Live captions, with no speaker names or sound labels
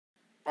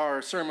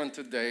Our sermon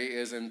today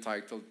is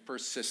entitled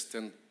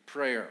Persistent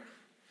Prayer.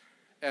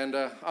 And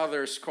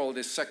others call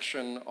this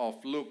section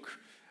of Luke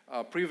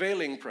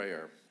prevailing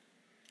prayer.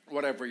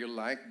 Whatever you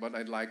like, but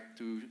I'd like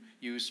to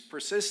use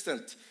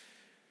persistent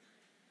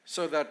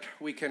so that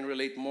we can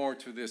relate more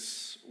to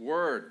this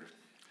word.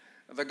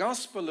 The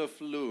Gospel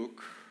of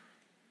Luke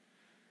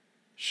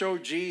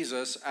showed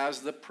Jesus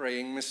as the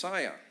praying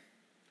Messiah.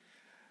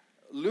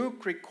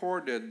 Luke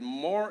recorded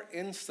more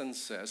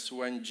instances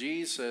when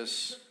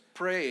Jesus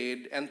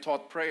prayed and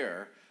taught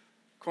prayer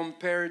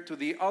compared to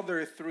the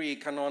other three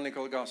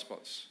canonical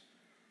Gospels.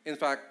 In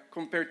fact,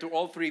 compared to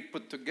all three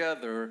put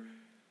together,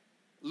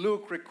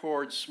 Luke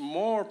records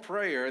more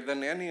prayer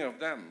than any of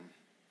them.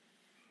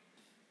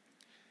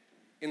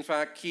 In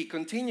fact, he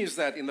continues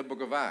that in the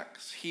book of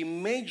Acts. He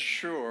made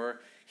sure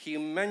he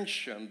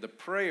mentioned the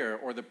prayer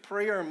or the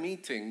prayer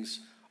meetings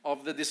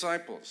of the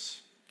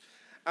disciples.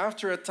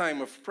 After a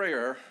time of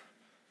prayer,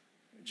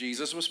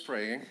 Jesus was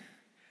praying,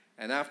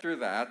 and after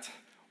that,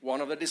 one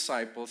of the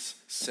disciples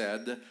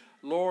said,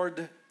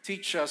 "Lord,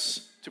 teach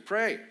us to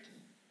pray."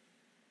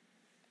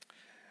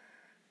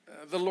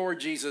 The Lord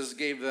Jesus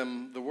gave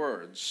them the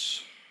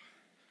words,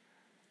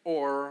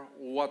 or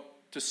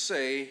what to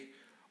say,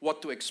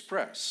 what to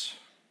express.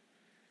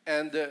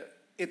 And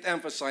it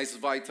emphasized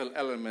vital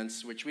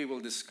elements, which we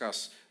will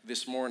discuss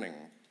this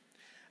morning.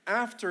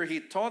 After he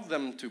taught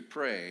them to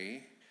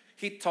pray,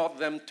 he taught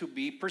them to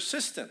be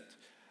persistent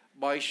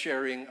by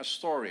sharing a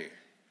story.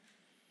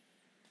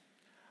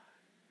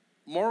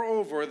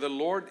 Moreover, the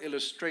Lord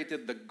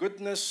illustrated the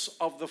goodness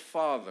of the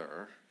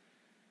Father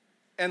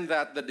and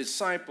that the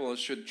disciples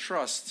should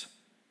trust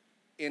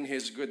in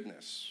his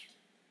goodness.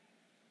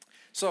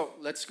 So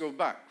let's go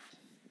back.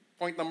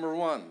 Point number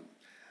one,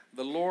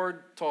 the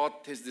Lord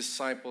taught his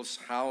disciples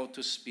how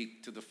to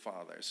speak to the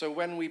Father. So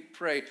when we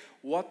pray,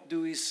 what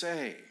do we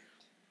say?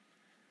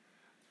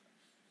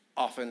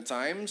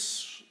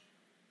 Oftentimes,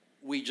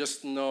 we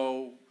just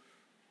know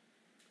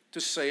to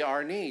say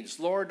our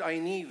needs. Lord, I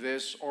need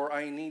this or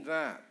I need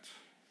that.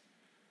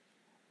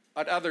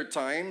 At other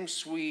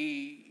times,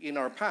 in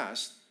our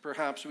past,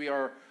 perhaps we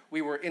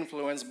were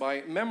influenced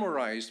by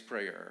memorized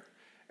prayer.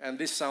 And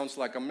this sounds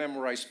like a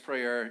memorized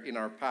prayer in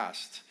our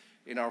past,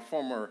 in our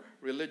former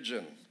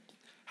religion.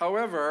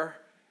 However,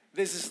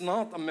 this is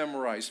not a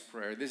memorized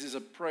prayer. This is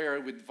a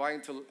prayer with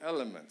vital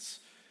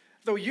elements.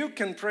 Though you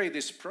can pray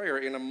this prayer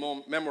in a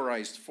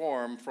memorized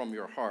form from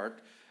your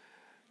heart,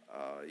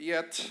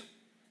 yet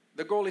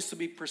the goal is to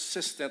be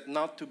persistent,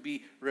 not to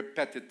be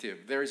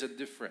repetitive. There is a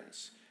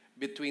difference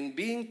between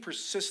being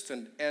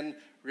persistent and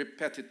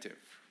repetitive.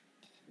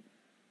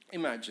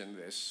 Imagine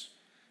this.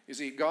 You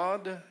see,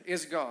 God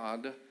is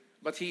God,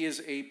 but he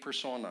is a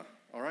persona,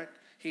 all right?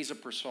 He's a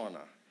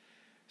persona.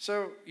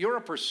 So you're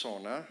a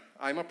persona,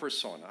 I'm a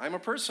persona, I'm a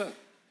person.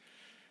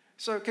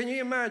 So can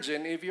you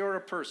imagine if you're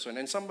a person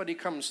and somebody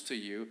comes to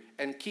you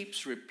and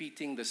keeps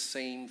repeating the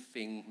same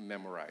thing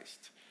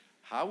memorized?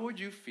 How would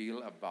you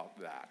feel about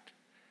that?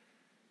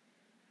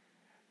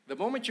 The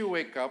moment you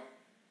wake up,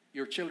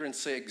 your children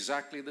say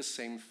exactly the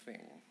same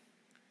thing.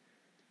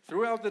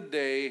 Throughout the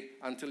day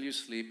until you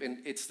sleep,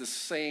 and it's the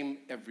same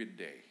every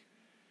day.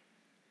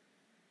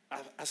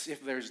 As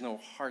if there's no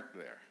heart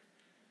there.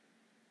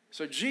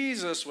 So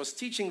Jesus was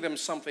teaching them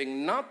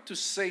something not to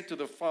say to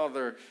the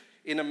Father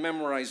in a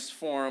memorized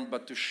form,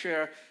 but to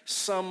share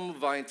some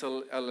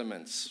vital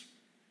elements.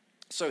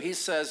 So he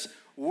says,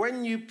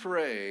 when you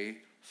pray,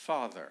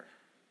 Father.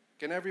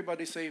 Can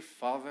everybody say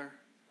Father?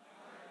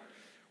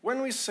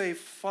 When we say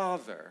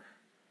Father,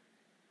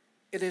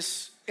 it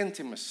is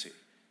intimacy.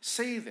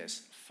 Say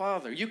this,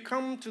 Father. You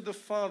come to the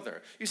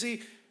Father. You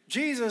see,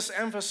 Jesus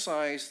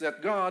emphasized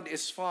that God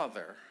is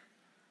Father.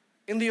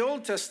 In the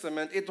Old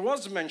Testament, it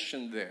was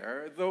mentioned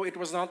there, though it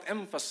was not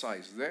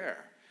emphasized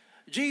there.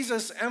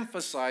 Jesus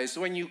emphasized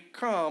when you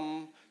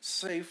come,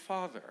 say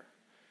Father.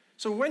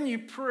 So when you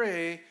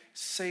pray,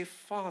 say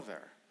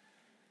Father.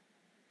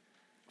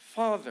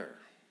 Father,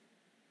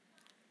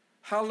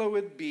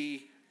 hallowed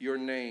be your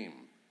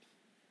name.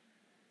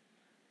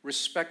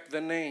 Respect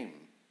the name.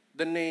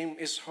 The name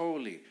is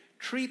holy.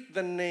 Treat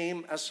the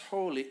name as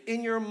holy.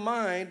 In your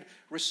mind,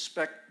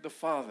 respect the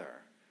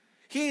Father.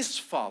 He is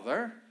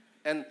Father,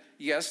 and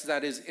yes,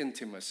 that is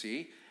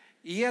intimacy.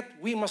 Yet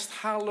we must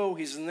hallow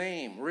his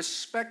name.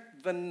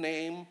 Respect the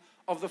name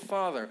of the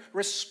Father.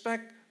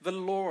 Respect the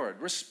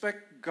Lord.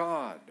 Respect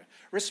God.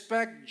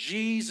 Respect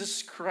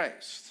Jesus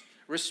Christ.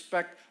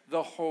 Respect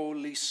the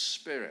Holy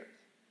Spirit.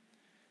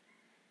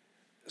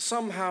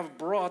 Some have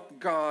brought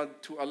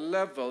God to a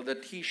level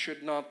that he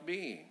should not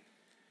be.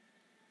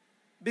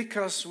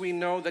 Because we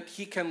know that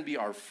he can be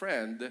our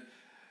friend,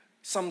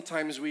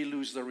 sometimes we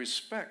lose the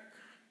respect.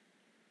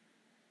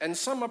 And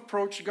some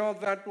approach God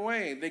that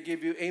way. They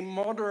give you a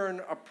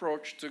modern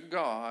approach to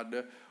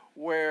God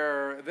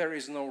where there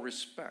is no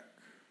respect.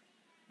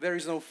 There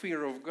is no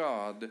fear of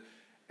God.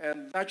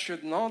 And that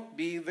should not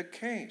be the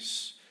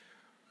case.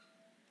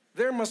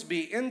 There must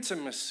be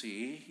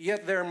intimacy,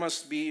 yet there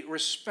must be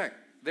respect.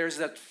 There's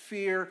that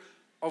fear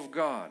of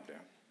God.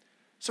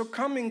 So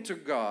coming to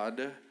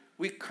God,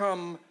 We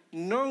come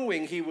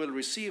knowing He will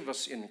receive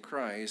us in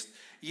Christ,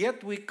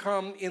 yet we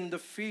come in the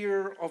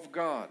fear of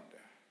God.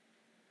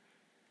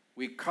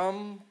 We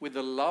come with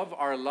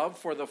our love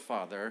for the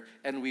Father,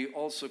 and we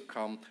also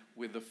come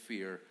with the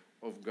fear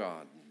of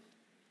God.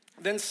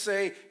 Then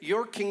say,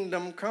 your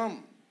kingdom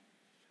come.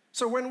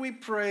 So when we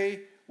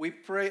pray,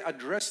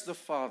 address the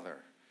Father.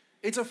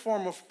 It's a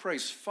form of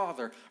praise.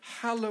 Father,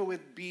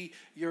 hallowed be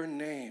your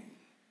name.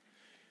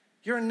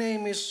 Your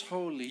name is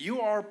holy.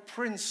 You are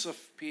Prince of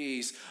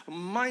Peace,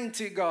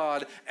 mighty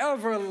God,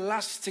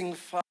 everlasting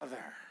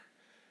Father.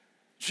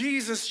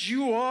 Jesus,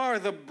 you are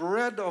the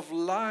bread of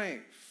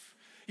life.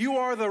 You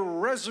are the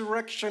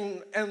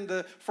resurrection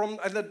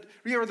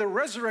you are the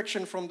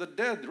resurrection from the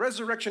dead,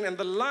 resurrection and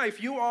the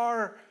life. You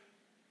are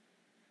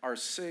our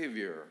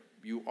Savior.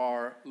 You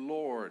are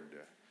Lord.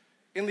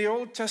 In the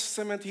Old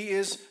Testament, He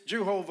is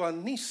Jehovah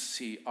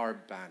Nissi, our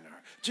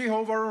banner.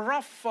 Jehovah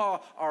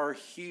Rapha, our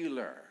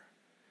healer.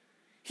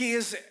 He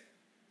is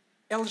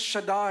El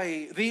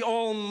Shaddai, the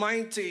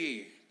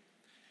Almighty.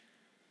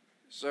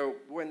 So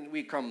when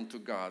we come to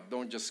God,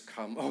 don't just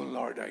come, oh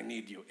Lord, I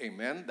need you.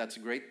 Amen. That's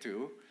great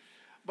too.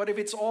 But if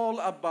it's all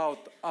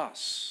about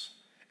us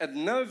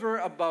and never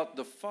about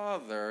the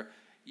Father,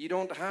 you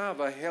don't have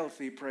a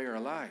healthy prayer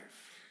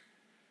life.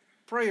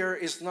 Prayer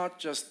is not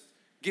just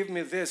give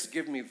me this,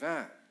 give me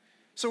that.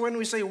 So when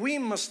we say we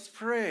must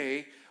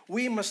pray,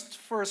 we must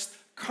first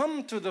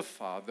come to the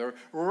Father,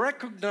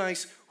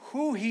 recognize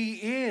who He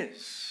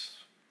is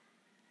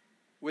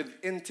with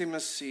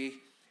intimacy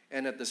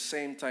and at the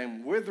same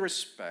time with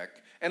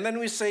respect. And then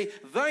we say,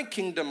 thy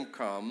kingdom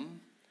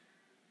come.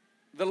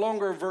 The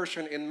longer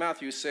version in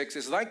Matthew 6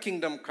 is, thy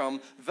kingdom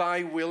come,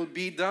 thy will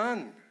be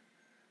done.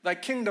 Thy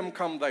kingdom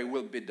come, thy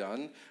will be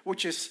done,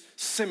 which is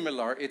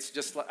similar. It's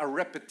just like a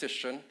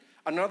repetition.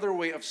 Another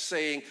way of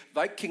saying,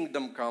 thy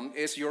kingdom come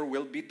is your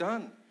will be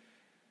done.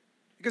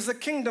 Because the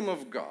kingdom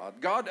of God,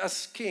 God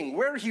as king,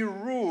 where He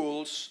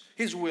rules,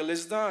 His will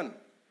is done.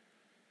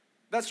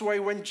 That's why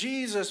when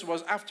Jesus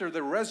was after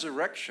the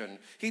resurrection,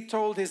 He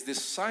told His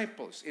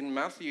disciples in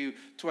Matthew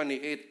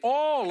 28,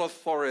 all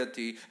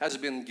authority has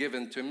been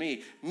given to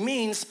me.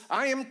 Means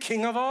I am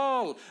king of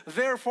all.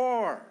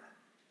 Therefore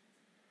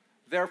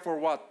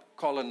what?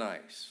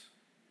 Colonize.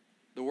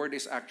 The word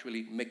is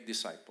actually make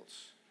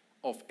disciples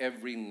of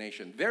every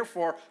nation.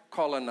 Therefore,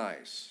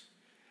 colonize.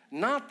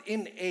 Not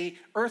in a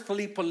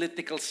earthly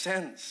political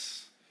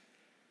sense.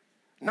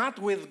 Not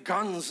with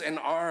guns and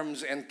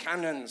arms and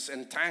cannons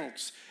and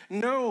tanks.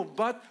 No,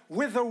 but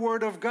with the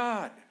Word of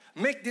God.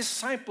 Make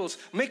disciples,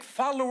 make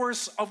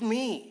followers of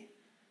me.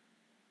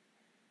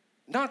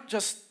 Not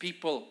just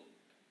people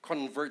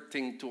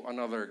converting to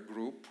another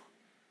group.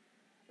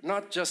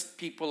 Not just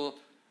people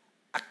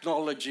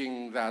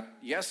acknowledging that,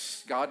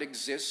 yes, God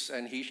exists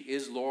and He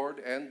is Lord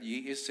and He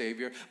is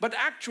Savior, but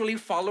actually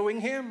following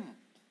Him.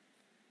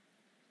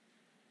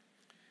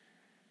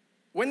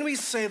 When we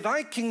say,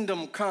 thy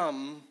kingdom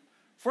come,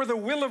 for the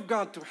will of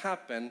God to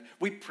happen,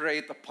 we pray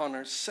it upon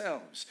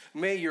ourselves.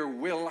 May your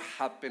will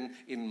happen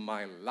in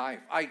my life.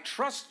 I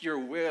trust your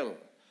will.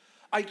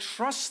 I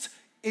trust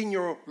in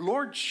your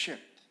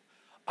lordship.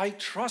 I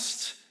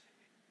trust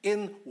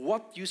in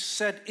what you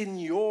said in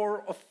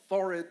your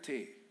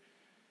authority.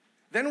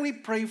 Then we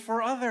pray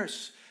for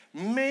others.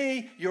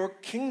 May your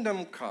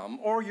kingdom come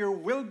or your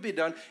will be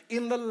done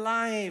in the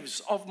lives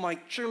of my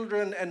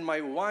children and my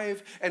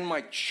wife and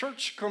my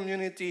church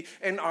community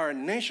and our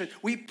nation.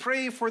 We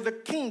pray for the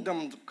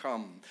kingdom to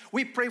come.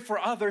 We pray for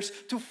others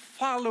to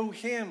follow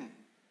Him.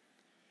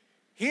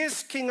 He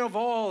is King of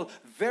all,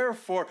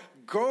 therefore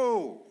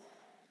go.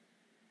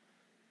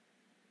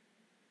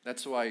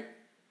 That's why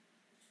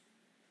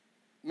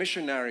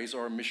missionaries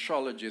or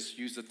missiologists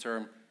use the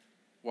term,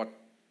 what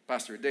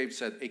Pastor Dave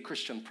said, a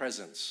Christian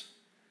presence,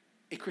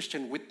 a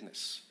Christian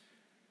witness.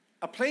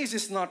 A place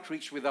is not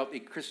reached without a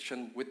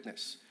Christian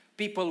witness.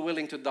 People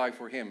willing to die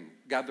for Him,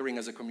 gathering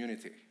as a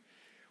community,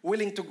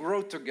 willing to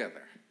grow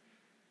together.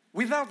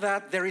 Without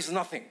that, there is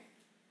nothing.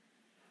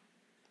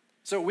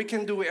 So we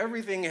can do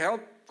everything,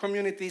 help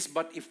communities,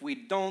 but if we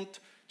don't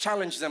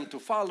challenge them to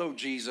follow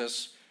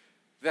Jesus,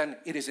 then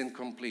it is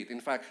incomplete. In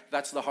fact,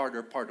 that's the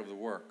harder part of the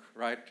work,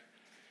 right?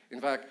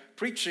 In fact,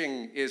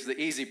 preaching is the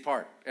easy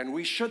part, and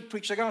we should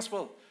preach the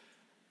gospel.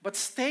 But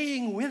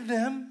staying with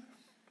them,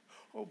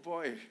 oh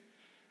boy,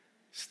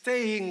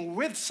 staying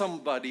with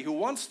somebody who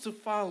wants to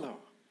follow,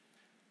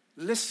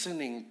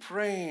 listening,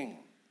 praying.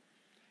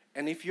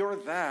 And if you're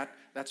that,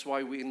 that's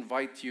why we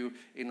invite you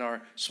in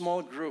our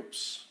small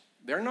groups.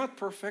 They're not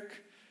perfect.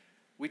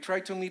 We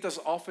try to meet as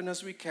often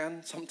as we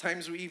can.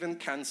 Sometimes we even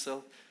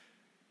cancel.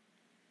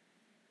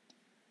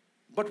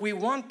 But we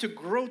want to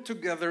grow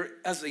together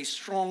as a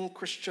strong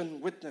Christian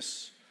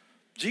witness.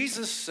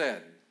 Jesus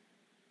said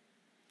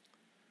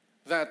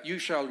that you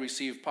shall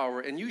receive power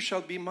and you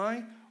shall be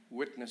my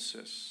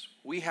witnesses.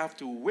 We have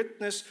to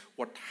witness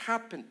what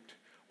happened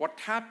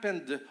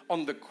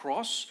on the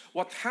cross,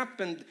 what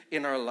happened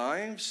in our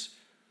lives.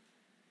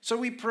 So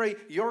we pray,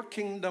 your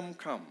kingdom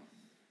come.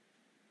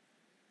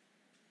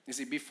 You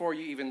see, before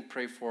you even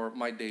pray for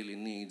my daily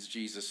needs,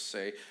 Jesus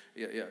say,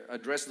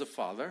 address the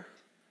Father,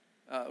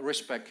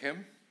 respect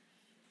Him,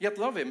 yet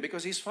love Him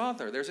because He's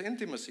Father. There's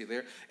intimacy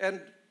there.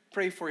 And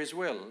pray for His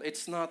will.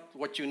 It's not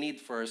what you need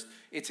first,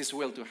 it's His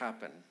will to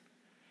happen.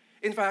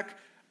 In fact,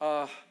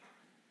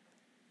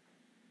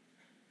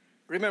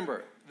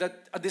 remember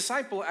that a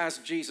disciple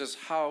asked Jesus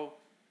how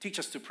teach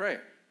us to pray.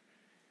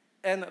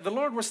 And the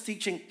Lord was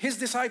teaching His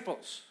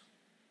disciples.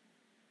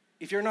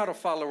 If you're not a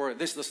follower,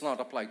 this does not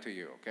apply to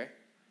you, okay?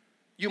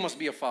 You must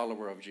be a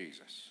follower of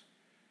Jesus.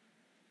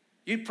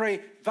 You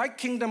pray, thy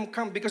kingdom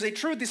come, because a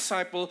true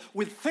disciple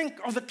will think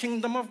of the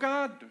kingdom of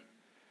God.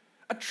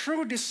 A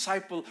true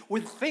disciple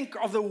will think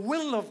of the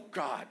will of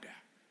God.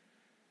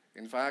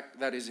 In fact,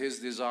 that is his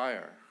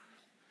desire.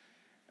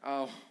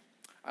 I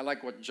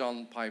like what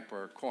John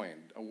Piper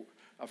coined,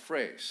 a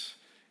phrase.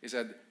 He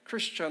said,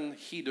 Christian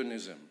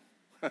hedonism.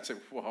 I said,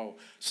 wow,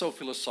 so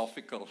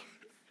philosophical.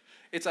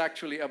 It's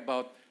actually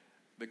about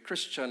the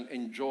Christian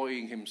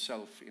enjoying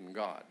himself in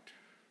God.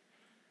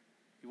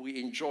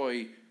 We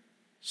enjoy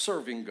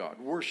serving God,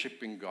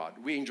 worshiping God.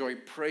 We enjoy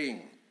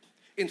praying.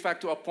 In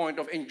fact, to a point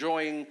of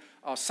enjoying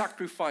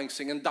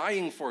sacrificing and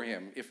dying for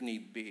Him if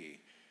need be.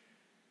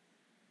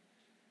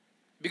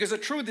 Because a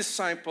true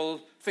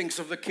disciple thinks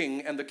of the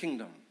King and the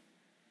kingdom.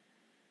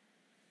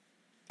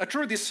 A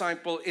true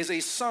disciple is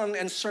a son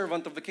and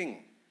servant of the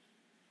King.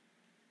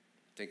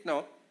 Take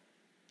note,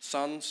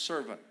 son,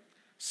 servant.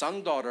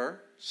 Son,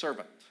 daughter,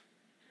 servant.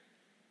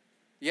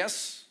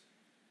 Yes,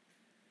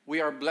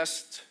 we are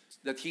blessed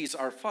that He is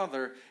our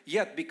Father,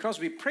 yet because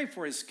we pray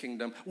for His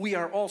kingdom, we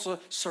are also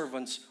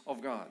servants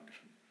of God.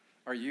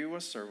 Are you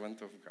a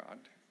servant of God?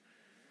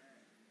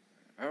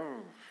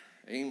 Oh,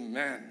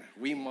 amen.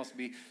 We must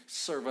be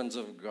servants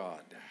of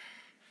God.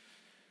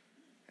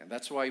 And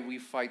that's why we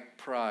fight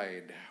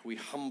pride. We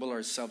humble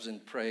ourselves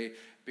and pray,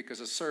 because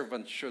a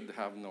servant should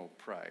have no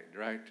pride,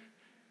 right?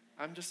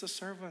 I'm just a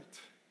servant.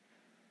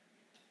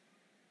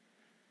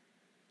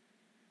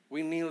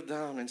 We kneel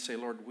down and say,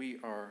 Lord, we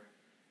are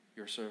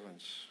your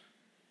servants.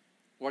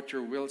 What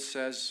your will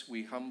says,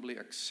 we humbly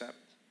accept,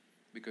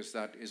 because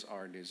that is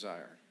our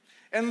desire.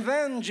 And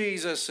then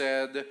Jesus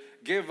said,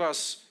 give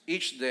us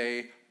each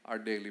day our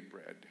daily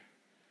bread.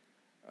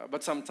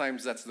 But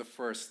sometimes that's the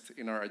first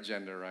in our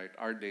agenda, right?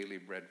 Our daily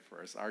bread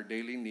first. Our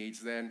daily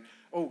needs then,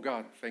 oh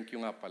God, thank you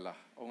nga pala.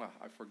 Oh nga,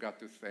 I forgot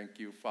to thank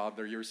you.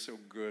 Father, you're so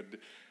good.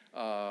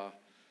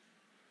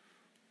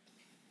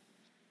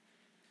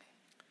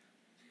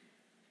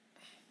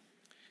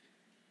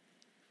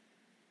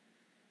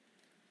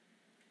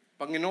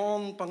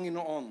 Panginoon,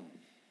 Panginoon.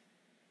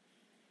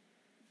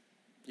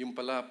 Yung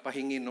pala,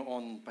 pahingi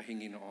noon,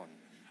 pahingi noon.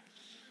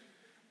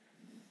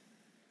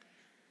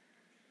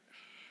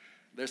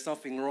 There's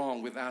nothing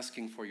wrong with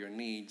asking for your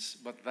needs,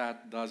 but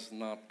that does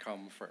not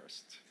come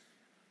first.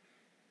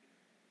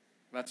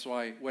 That's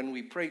why when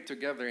we pray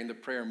together in the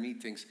prayer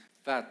meetings,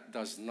 that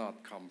does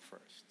not come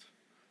first.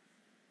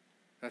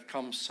 That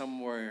comes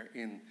somewhere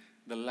in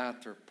the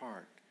latter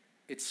part.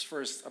 It's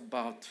first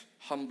about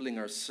humbling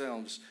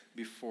ourselves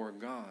before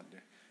God.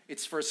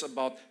 It's first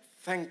about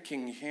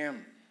thanking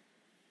Him.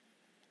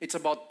 It's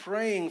about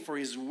praying for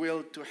His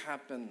will to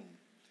happen.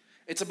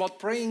 It's about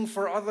praying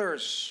for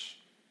others,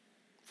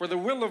 for the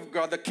will of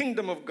God, the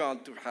kingdom of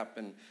God to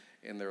happen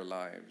in their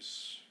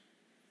lives.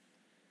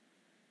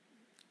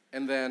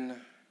 And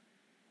then,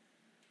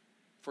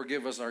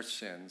 forgive us our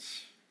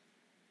sins.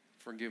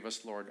 Forgive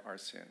us, Lord, our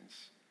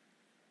sins.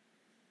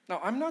 Now,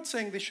 I'm not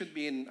saying this should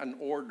be in an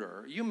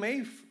order. You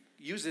may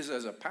use this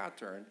as a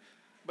pattern,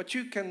 but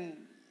you can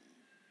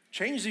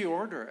change the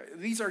order.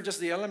 These are just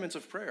the elements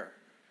of prayer.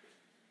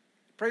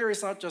 Prayer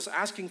is not just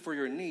asking for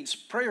your needs.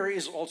 Prayer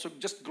is also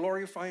just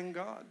glorifying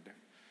God.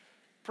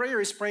 Prayer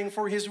is praying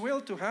for His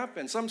will to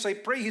happen. Some say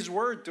pray His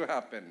word to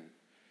happen.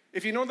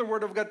 If you know the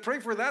word of God, pray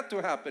for that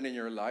to happen in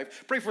your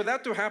life. Pray for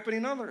that to happen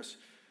in others.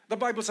 The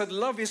Bible said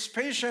love is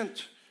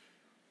patient.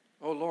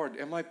 Oh Lord,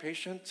 am I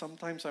patient?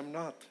 Sometimes I'm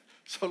not.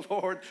 So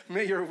Lord,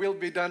 may your will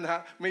be done.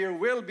 May your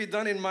will be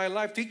done in my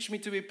life. Teach me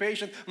to be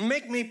patient.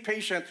 Make me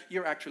patient.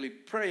 You're actually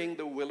praying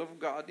the will of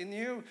God in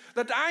you,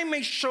 that I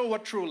may show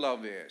what true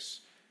love is.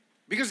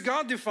 Because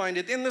God defined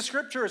it in the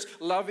scriptures.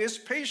 Love is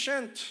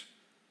patient.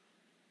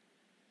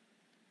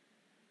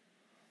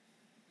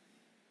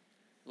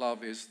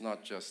 Love is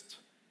not just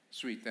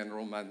sweet and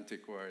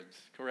romantic words,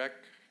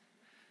 correct?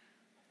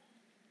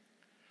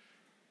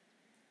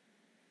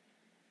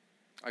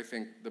 I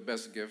think the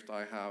best gift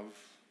I have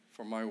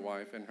for my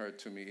wife and her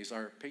to me is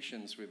our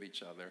patience with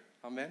each other.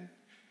 Amen?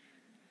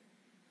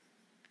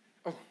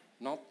 Oh,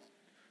 not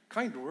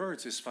kind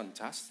words is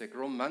fantastic.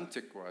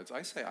 Romantic words.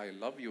 I say I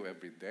love you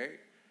every day.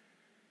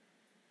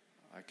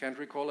 I can't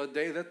recall a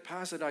day that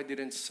passed that I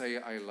didn't say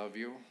I love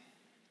you.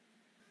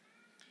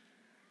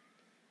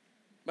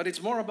 But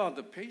it's more about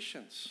the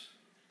patience.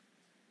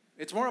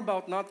 It's more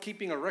about not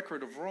keeping a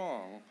record of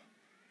wrong.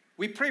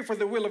 We pray for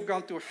the will of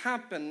God to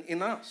happen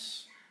in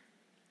us.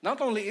 Not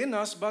only in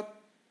us, but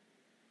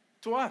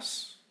to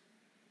us.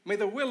 May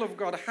the will of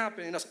God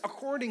happen in us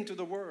according to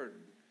the Word.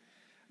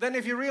 Then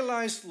if you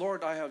realize,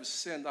 Lord, I have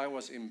sinned, I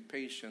was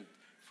impatient,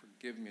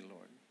 forgive me,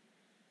 Lord.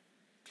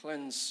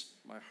 Cleanse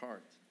my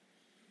heart.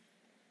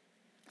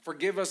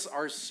 Forgive us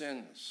our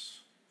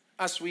sins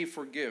as we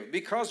forgive,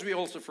 because we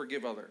also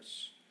forgive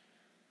others.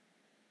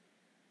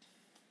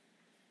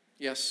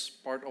 Yes,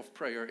 part of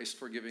prayer is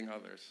forgiving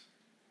others.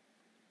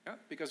 Yeah,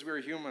 because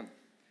we're human.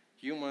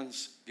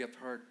 Humans get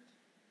hurt.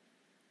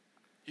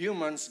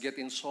 Humans get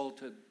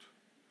insulted.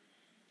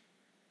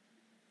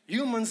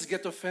 Humans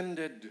get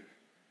offended.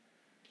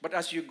 But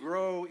as you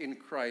grow in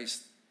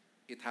Christ,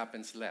 it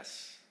happens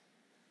less.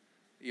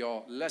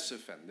 You're less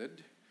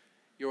offended.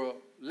 You're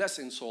less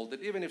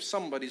insulted. Even if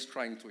somebody's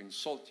trying to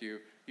insult you,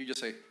 you just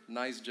say,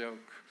 nice joke.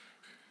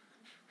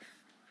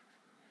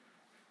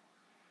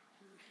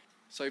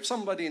 So if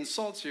somebody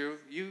insults you,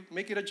 you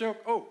make it a joke.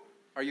 Oh,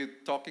 are you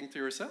talking to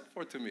yourself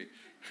or to me?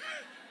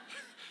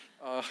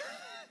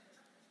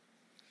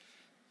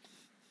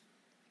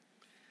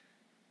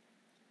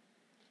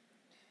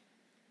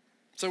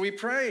 So we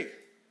pray.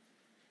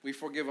 We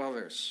forgive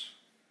others.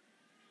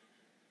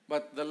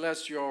 But the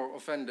less you're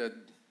offended,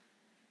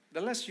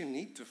 the less you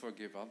need to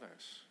forgive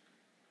others.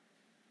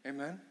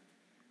 Amen?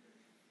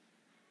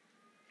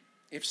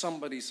 If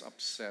somebody's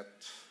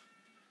upset,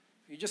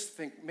 you just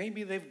think,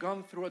 maybe they've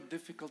gone through a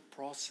difficult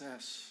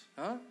process.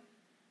 Huh?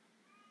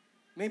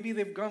 Maybe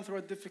they've gone through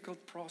a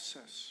difficult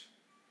process.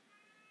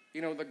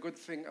 You know, the good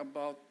thing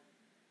about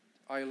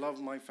I love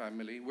my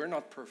family, we're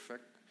not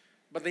perfect,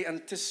 but they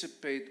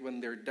anticipate when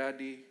their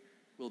daddy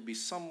will be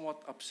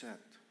somewhat upset.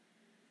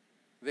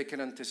 They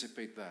can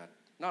anticipate that.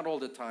 Not all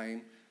the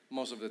time,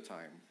 most of the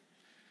time.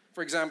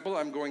 For example,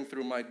 I'm going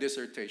through my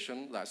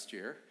dissertation last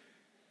year.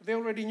 They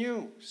already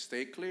knew,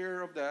 stay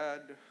clear of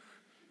dad.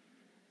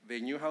 They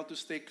knew how to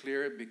stay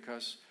clear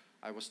because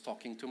I was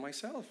talking to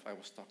myself. I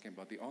was talking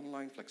about the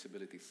online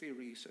flexibility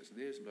theory, says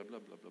this, blah, blah,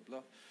 blah, blah,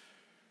 blah.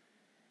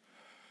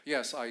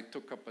 Yes, I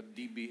took up a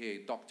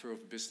DBA, Doctor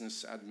of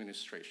Business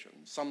Administration.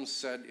 Some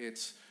said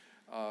it's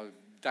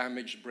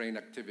damaged brain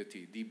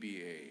activity,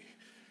 DBA.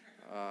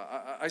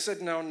 I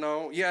said,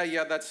 no.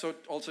 Yeah, that's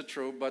also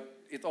true, but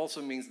it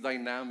also means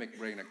dynamic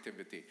brain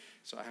activity.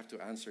 So I have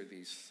to answer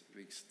these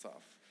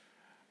stuff.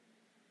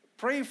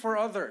 Pray for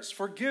others.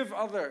 Forgive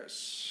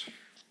others.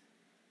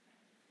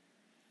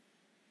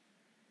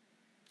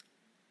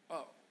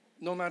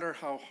 No matter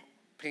how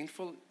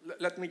painful,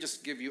 let me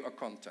just give you a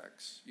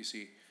context. You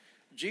see,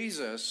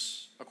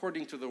 Jesus,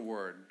 according to the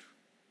Word,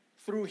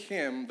 through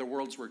Him, the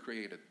worlds were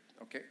created.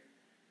 Okay?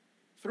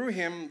 Through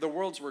Him, the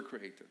worlds were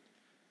created.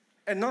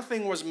 And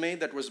nothing was made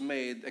that was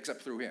made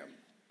except through Him.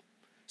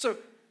 So,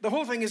 the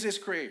whole thing is His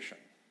creation.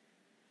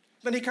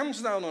 Then He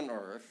comes down on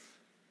earth,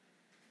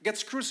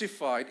 gets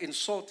crucified,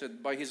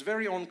 insulted by His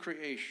very own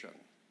creation.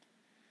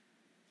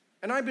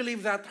 And I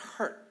believe that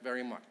hurt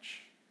very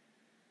much.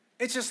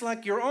 It's just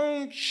like your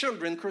own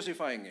children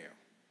crucifying you.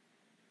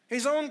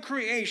 His own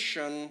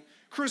creation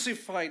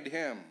crucified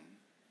Him.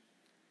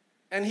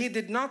 And He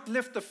did not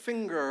lift a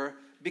finger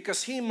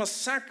because He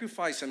must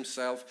sacrifice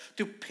Himself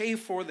to pay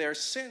for their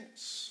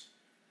sins.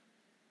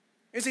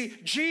 You see,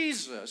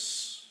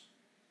 Jesus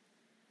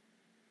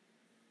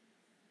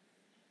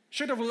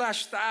should have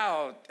lashed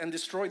out and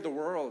destroyed the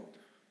world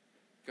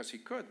because He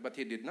could, but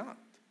He did not.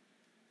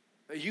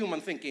 A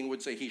human thinking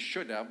would say He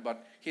should have,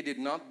 but He did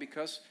not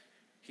because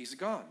He's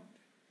God.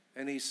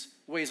 And His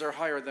ways are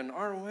higher than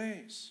our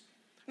ways.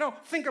 Now,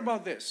 think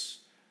about this.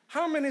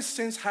 How many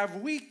sins have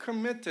we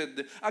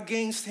committed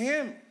against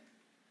Him?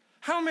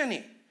 How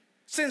many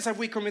sins have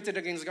we committed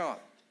against God?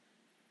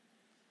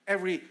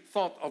 Every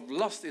thought of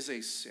lust is a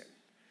sin.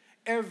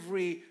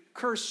 Every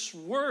curse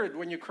word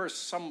when you curse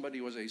somebody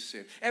was a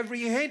sin.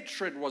 Every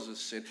hatred was a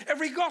sin.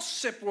 Every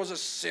gossip was a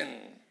sin.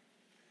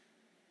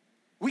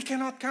 We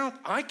cannot count.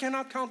 I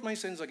cannot count my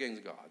sins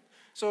against God.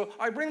 So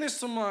I bring this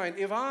to mind.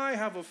 If I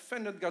have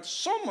offended God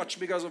so much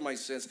because of my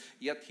sins,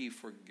 yet He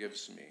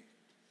forgives me.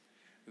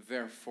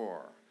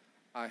 Therefore,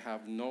 I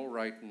have no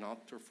right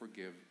not to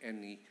forgive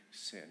any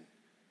sin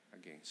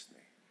against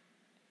me.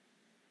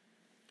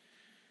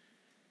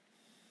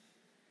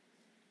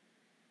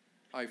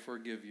 I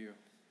forgive you.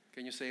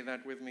 Can you say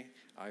that with me?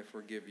 I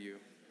forgive you.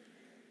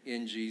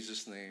 In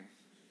Jesus' name.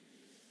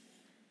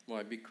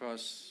 Why?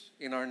 Because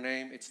in our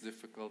name it's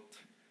difficult,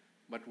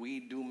 but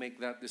we do make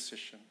that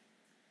decision.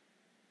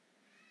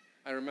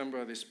 I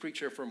remember this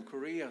preacher from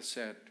Korea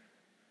said,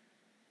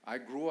 I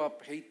grew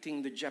up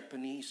hating the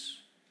Japanese.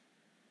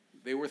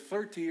 They were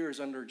 30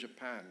 years under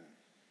Japan.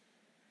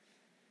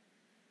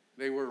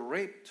 They were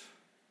raped.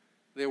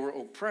 They were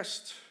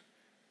oppressed.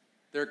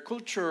 Their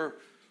culture,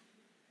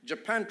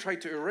 Japan tried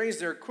to erase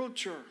their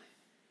culture.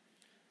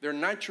 Their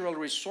natural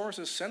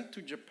resources sent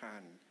to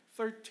Japan.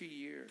 30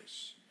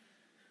 years.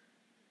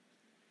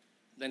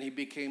 Then he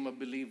became a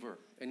believer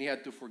and he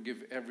had to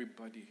forgive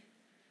everybody.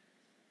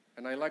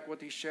 And I like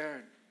what he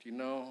shared. You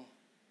know,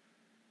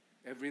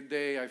 every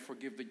day I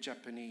forgive the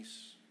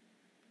Japanese.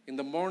 In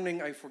the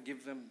morning, I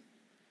forgive them.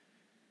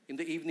 In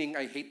the evening,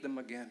 I hate them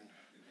again.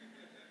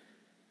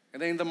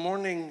 And then in the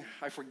morning,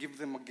 I forgive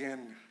them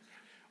again.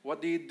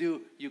 What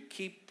do? You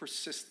keep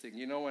persisting.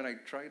 You know, when I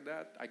tried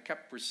that, I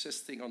kept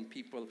persisting on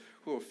people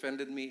who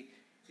offended me.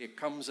 It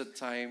comes a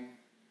time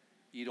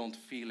you don't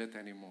feel it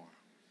anymore.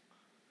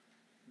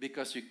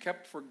 Because you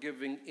kept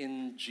forgiving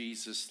in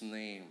Jesus'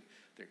 name.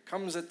 There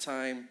comes a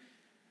time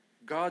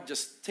God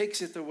just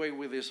takes it away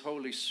with His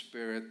Holy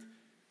Spirit,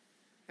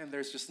 and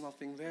there's just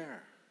nothing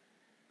there.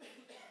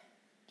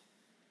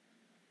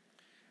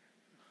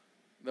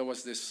 There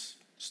was this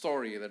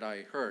story that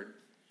I heard.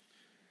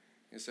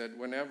 He said,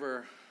 one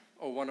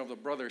of the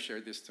brothers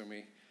shared this to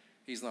me.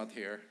 He's not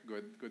here.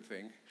 Good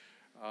thing.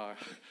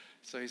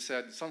 So he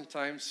said,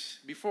 sometimes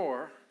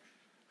before,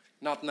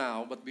 not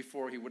now, but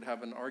before, he would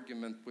have an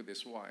argument with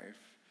his wife.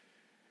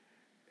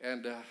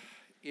 And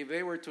if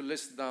they were to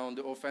list down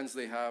the offense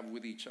they have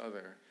with each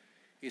other,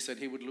 he said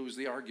he would lose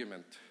the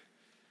argument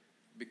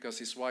because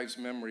his wife's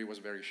memory was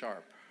very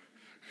sharp.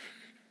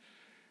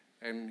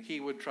 And he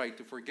would try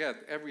to forget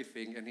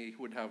everything, and he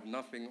would have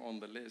nothing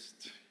on the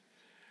list.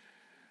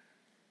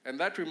 And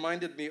that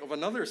reminded me of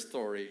another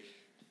story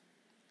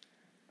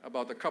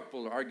about a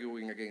couple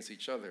arguing against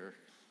each other.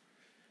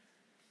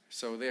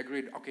 So they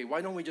agreed, okay,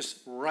 why don't we just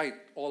write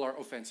all our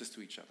offenses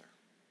to each other?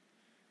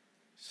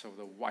 So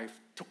the wife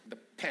took the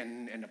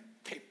pen and a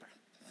paper.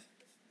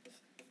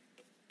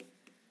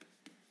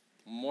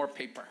 More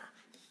paper.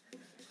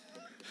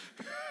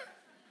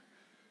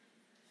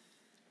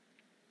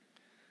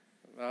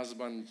 The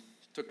husband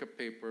took a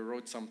paper,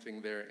 wrote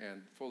something there,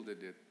 and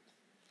folded it.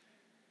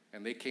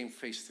 And they came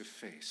face to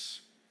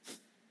face.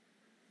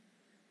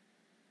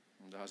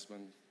 And the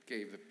husband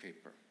gave the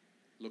paper,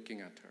 looking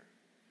at her.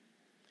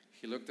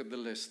 He looked at the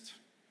list.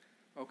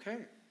 Okay,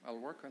 I'll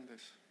work on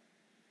this.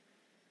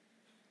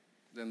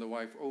 Then the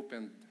wife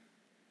opened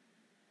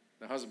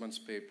the husband's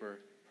paper,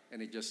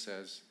 and it just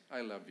says,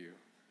 I love you.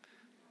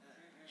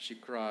 She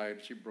cried,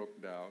 she broke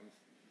down,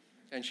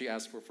 and she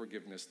asked for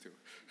forgiveness too.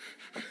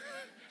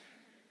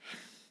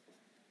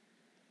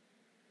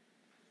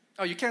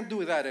 Oh, you can't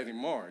do that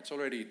anymore. It's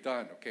already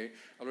done, okay?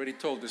 I already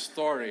told the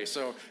story,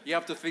 so you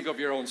have to think of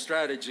your own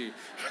strategy.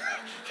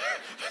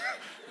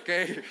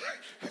 Okay?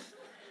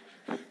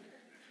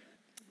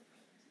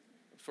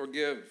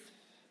 Forgive.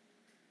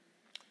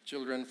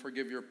 Children,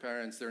 forgive your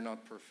parents. They're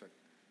not perfect.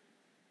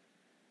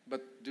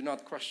 But do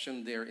not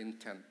question their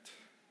intent.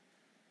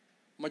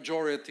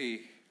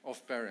 Majority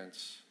of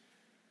parents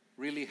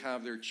really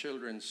have their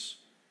children's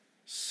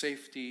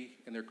safety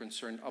and their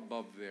concern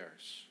above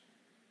theirs,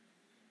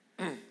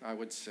 I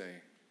would say.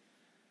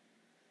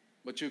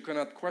 But you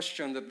cannot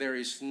question that there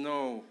is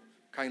no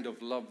kind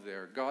of love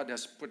there. God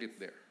has put it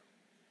there.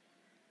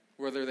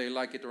 Whether they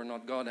like it or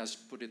not, God has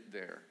put it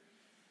there.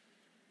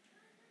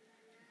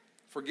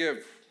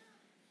 Forgive.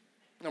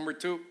 Number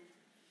 2.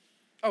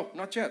 Oh,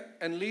 not yet.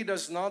 And lead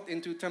us not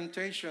into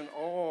temptation.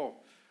 Oh,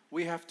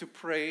 we have to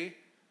pray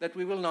that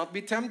we will not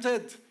be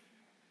tempted.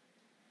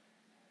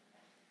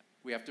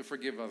 We have to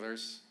forgive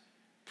others.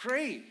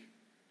 Pray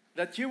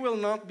that you will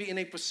not be in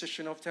a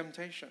position of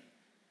temptation.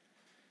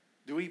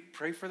 Do we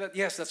pray for that?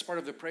 Yes, that's part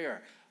of the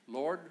prayer.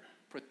 Lord,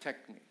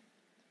 protect me.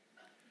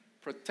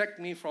 Protect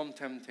me from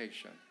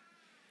temptation.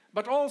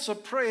 But also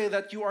pray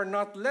that you are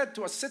not led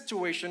to a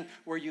situation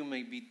where you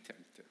may be tempted.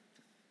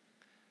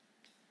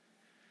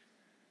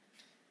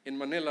 In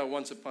Manila,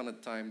 once upon a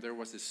time, there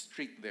was a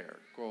street there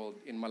called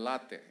in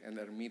Malate and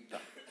Ermita.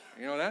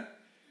 You know that?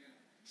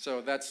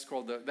 So that's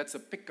a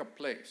pickup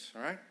place,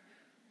 all right?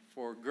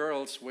 For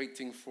girls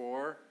waiting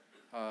for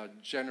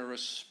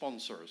generous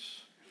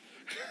sponsors.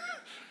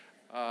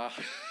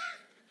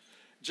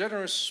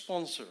 Generous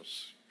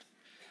sponsors.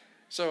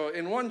 So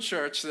in one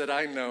church that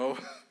I know,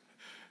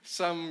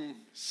 some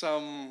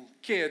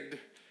kid,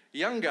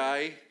 young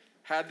guy,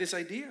 had this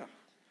idea.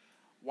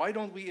 Why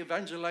don't we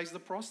evangelize the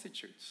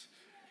prostitutes?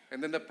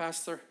 And then the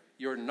pastor,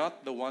 you're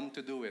not the one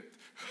to do it.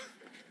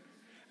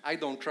 I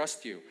don't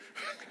trust you.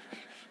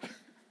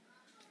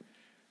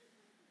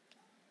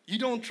 You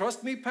don't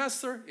trust me,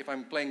 pastor? If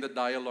I'm playing the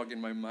dialogue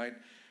in my mind.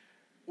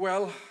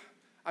 Well,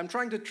 I'm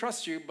trying to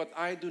trust you, but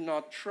I do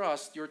not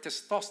trust your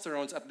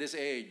testosterone at this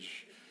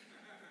age.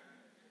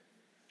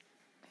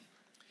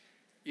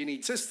 You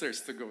need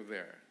sisters to go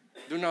there.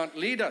 Do not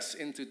lead us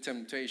into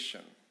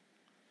temptation.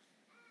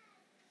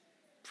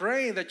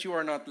 Pray that you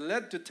are not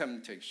led to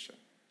temptation.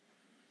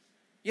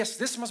 Yes,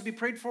 this must be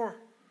prayed for.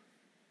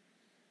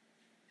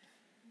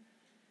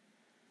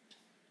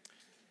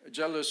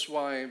 Jealous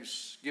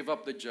wives, give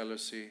up the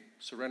jealousy,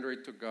 surrender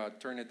it to God,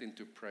 turn it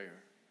into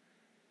prayer.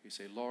 You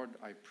say, Lord,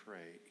 I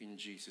pray in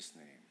Jesus'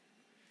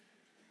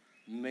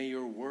 name. May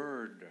your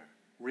word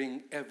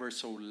ring ever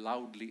so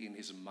loudly in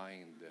his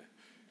mind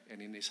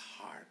and in his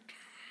heart.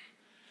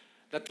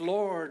 That,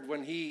 Lord,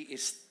 when he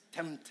is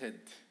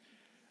tempted,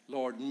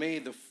 Lord, may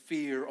the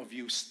fear of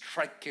you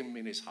strike him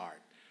in his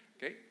heart.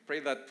 Okay? Pray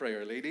that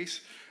prayer,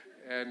 ladies,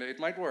 and it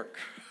might work.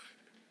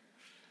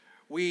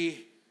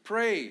 We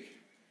pray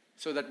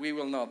so that we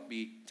will not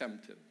be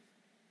tempted.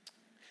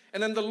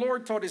 And then the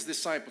Lord taught his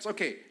disciples,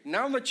 okay,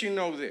 now that you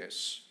know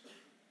this,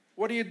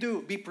 what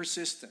do? Be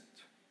persistent.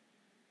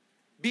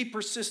 Be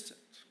persistent.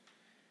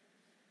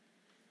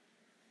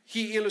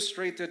 he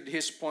illustrated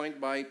his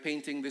point by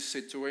painting this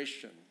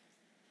situation.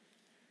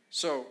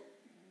 So,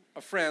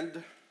 a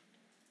friend,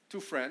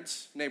 two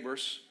friends,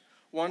 neighbors,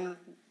 one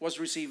was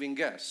receiving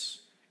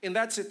guests. In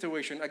that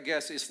situation, a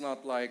guest is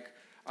not like,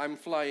 I'm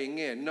flying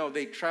in. No,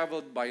 they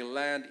traveled by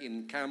land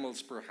in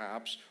camels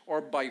perhaps,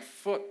 or by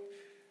foot.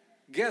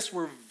 Guests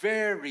were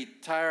very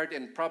tired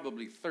and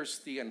probably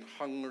thirsty and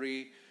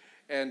hungry.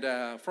 And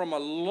from a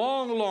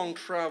long, long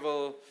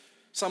travel,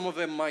 some of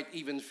them might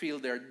even feel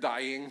they're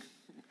dying.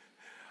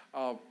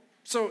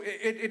 So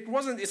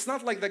it's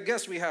not like the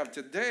guests we have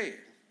today.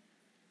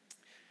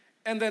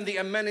 And then the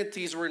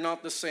amenities were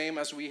not the same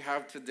as we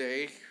have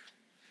today.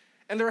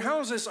 And their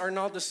houses are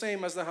not the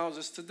same as the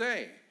houses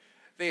today.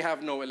 They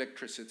have no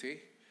electricity.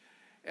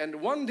 And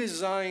one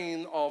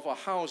design of a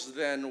house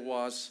then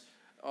was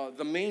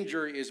the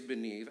manger is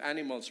beneath,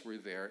 animals were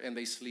there, and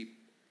they sleep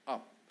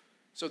up.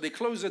 So they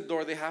close the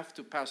door, they have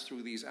to pass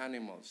through these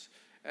animals.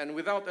 And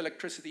without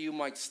electricity, you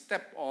might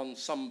step on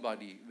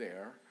somebody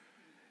there.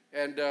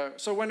 And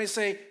so when they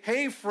say,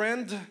 hey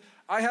friend,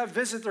 I have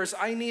visitors,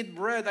 I need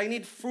bread, I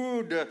need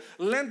food,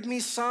 lend me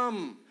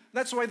some.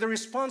 That's why the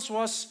response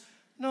was,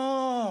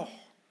 no,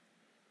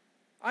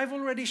 I've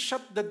already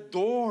shut the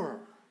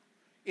door.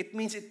 It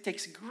means it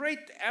takes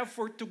great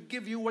effort to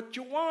give you what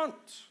you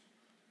want.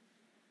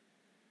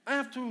 I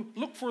have to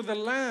look for the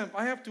lamp.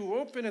 I have to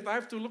open it. I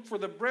have to look for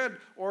the bread.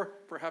 Or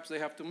perhaps they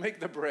have to make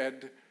the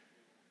bread.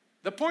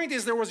 The point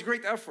is there was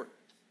great effort.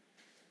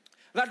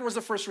 That was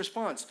the first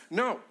response.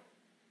 No.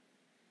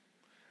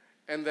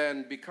 And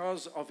then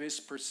because of his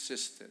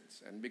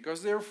persistence and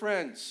because they're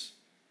friends,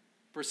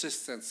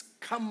 persistence,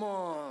 come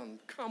on,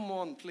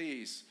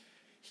 please.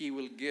 He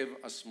will give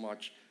as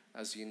much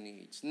as he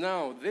needs.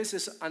 Now, this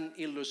is an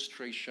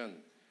illustration.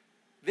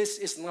 This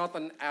is not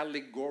an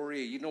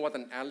allegory. You know what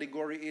an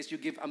allegory is? You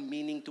give a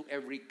meaning to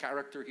every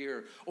character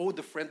here. Oh,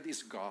 the friend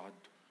is God.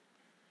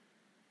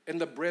 And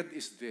the bread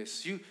is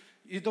this.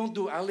 You don't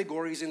do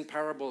allegories in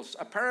parables.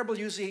 A parable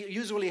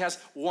usually has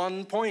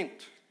one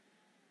point.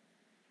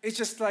 It's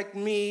just like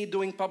me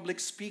doing public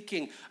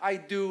speaking. I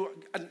do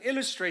an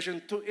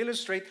illustration to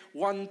illustrate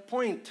one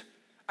point.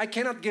 I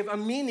cannot give a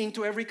meaning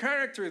to every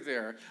character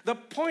there. The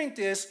point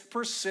is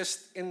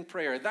persist in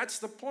prayer. That's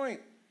the point.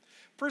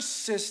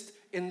 Persist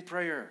in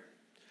prayer.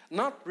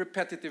 Not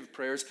repetitive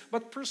prayers,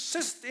 but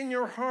persist in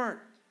your heart.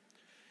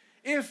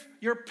 If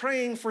you're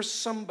praying for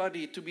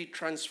somebody to be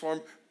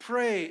transformed,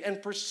 pray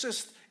and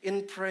persist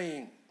in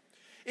praying.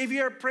 If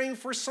you are praying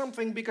for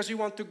something because you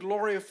want to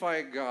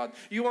glorify God,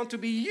 you want to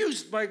be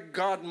used by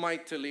God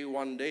mightily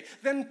one day,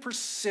 then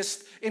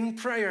persist in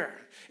prayer.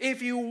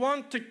 If you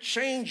want to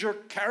change your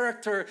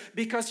character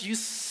because you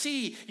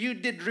see, you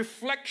did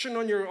reflection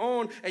on your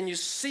own and you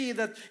see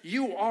that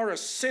you are a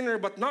sinner,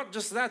 but not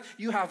just that,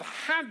 you have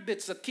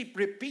habits that keep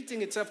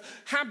repeating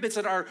itself, habits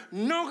that are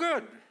no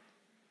good,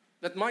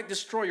 that might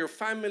destroy your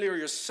family or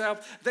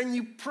yourself, then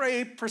you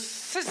pray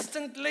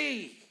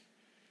persistently.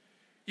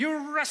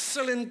 You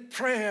wrestle in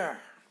prayer.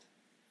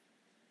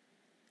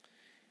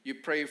 You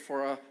pray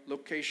for a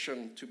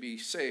location to be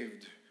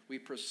saved. We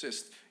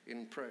persist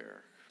in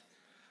prayer.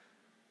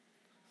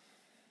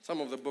 Some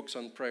of the books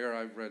on prayer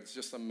I've read, it's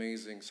just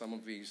amazing, some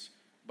of these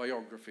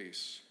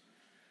biographies.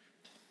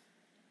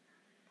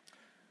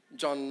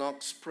 John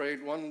Knox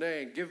prayed one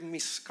day, give me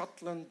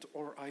Scotland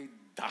or I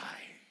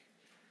die.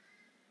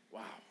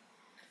 Wow.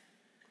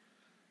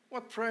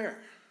 What prayer?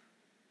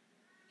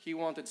 He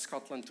wanted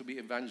Scotland to be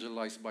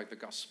evangelized by the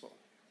gospel.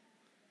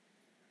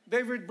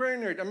 David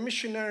Bernard, a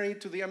missionary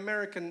to the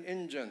American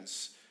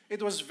Indians.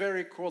 It was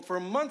very cold. For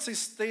months he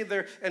stayed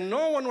there and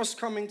no one was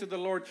coming to the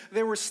Lord.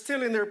 They were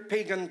still in their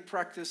pagan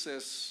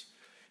practices.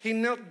 He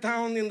knelt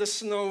down in the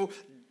snow,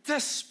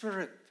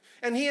 desperate.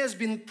 And he has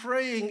been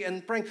praying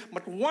and praying.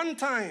 But one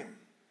time,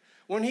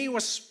 when he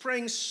was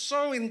praying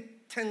so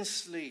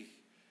intensely,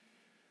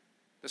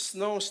 the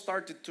snow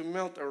started to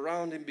melt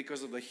around him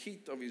because of the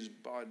heat of his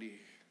body.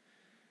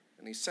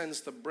 And he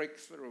sensed a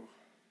breakthrough.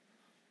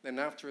 Then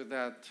after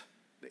that,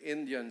 the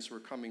Indians were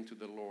coming to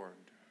the Lord.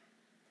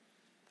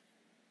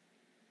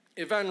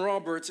 Evan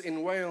Roberts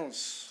in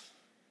Wales,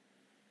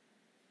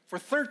 for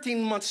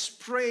 13 months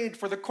prayed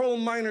for the coal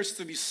miners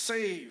to be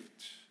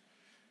saved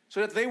so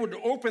that they would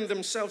open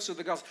themselves to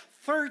the gospel.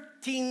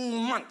 13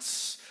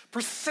 months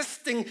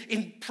persisting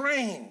in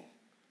praying.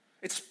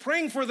 It's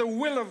praying for the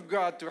will of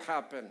God to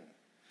happen.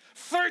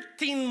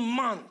 13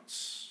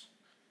 months.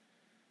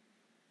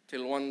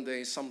 Till one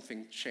day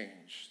something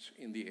changed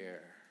in the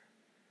air.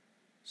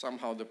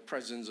 Somehow the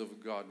presence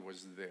of God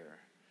was there.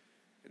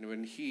 And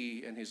when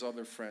he and his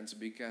other friends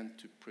began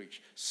to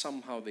preach,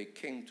 somehow they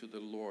came to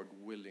the Lord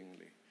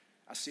willingly.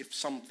 As if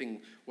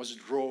something was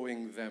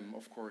drawing them.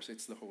 Of course,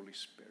 it's the Holy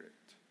Spirit.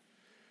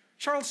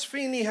 Charles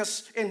Finney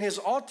has, in his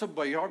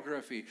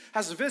autobiography,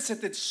 has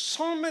visited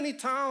so many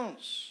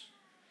towns.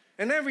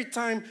 And every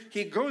time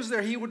he goes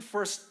there, he would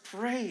first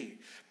pray.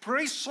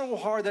 Pray so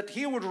hard that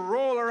he would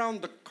roll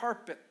around the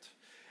carpet.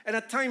 And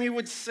at times he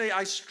would say,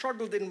 I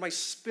struggled in my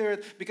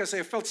spirit because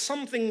I felt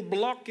something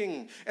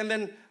blocking. And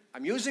then,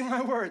 I'm using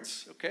my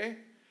words, okay?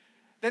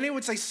 then he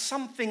would say,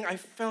 something, I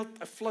felt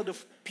a flood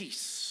of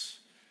peace.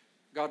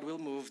 God will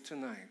move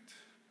tonight.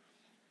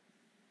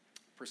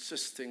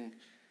 Persisting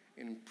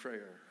in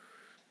prayer.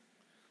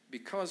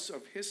 Because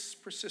of his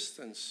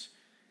persistence,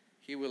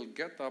 he will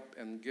get up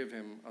and give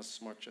him as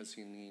much as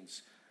he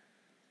needs.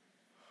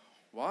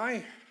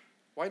 Why?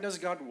 Why does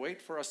God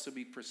wait for us to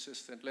be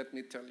persistent? Let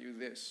me tell you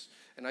this.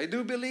 And I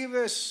do believe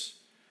this.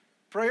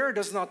 Prayer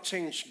does not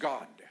change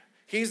God.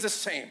 He's the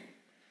same.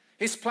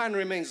 His plan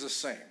remains the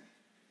same.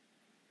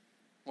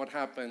 What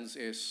happens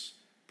is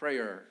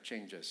prayer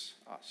changes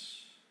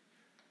us.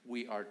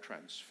 We are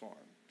transformed.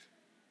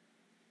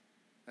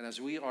 And as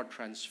we are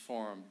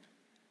transformed,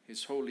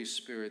 his Holy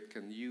Spirit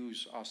can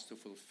use us to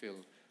fulfill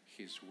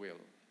his will.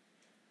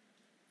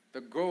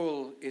 The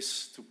goal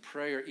is to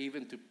prayer,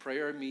 even to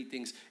prayer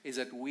meetings, is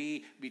that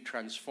we be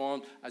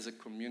transformed as a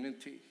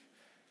community.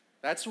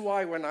 That's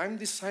why when I'm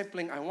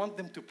discipling, I want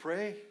them to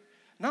pray.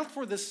 Not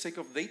for the sake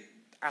of they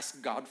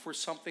ask God for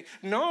something.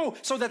 No,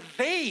 so that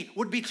they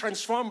would be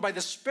transformed by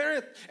the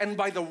Spirit and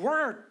by the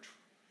Word.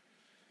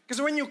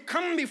 Because when you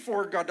come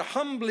before God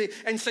humbly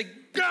and say,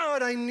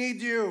 God, I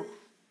need you.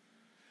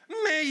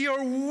 May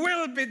your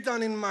will be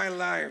done in my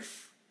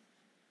life.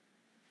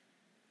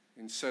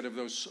 Instead of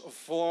those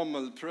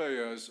formal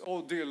prayers,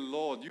 oh dear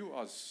Lord, you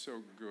are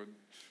so good.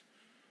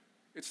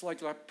 It's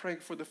like praying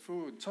for the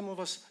food. Some of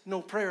us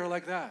know prayer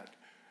like that.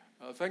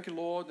 Thank you,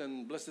 Lord,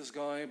 and bless this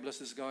guy, bless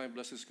this guy,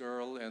 bless this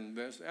girl, and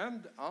this,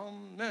 and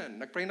amen.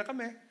 Nagpray na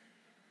kami.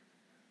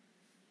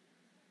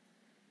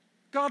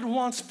 God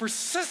wants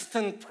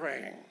persistent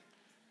praying.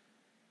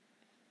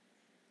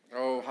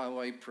 Oh, how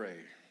I pray.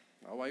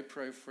 How I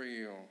pray for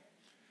you.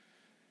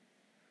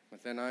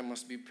 But then I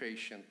must be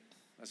patient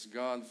as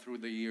God, through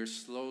the years,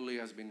 slowly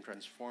has been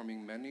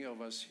transforming many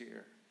of us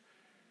here.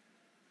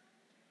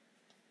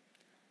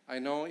 I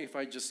know if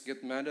I just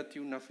get mad at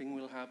you, nothing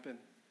will happen.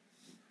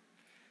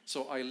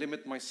 So I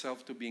limit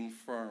myself to being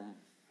firm.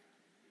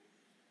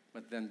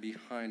 But then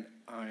behind,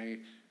 I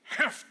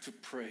have to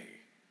pray.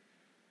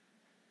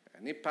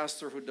 Any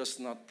pastor who does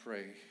not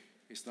pray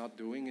is not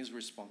doing his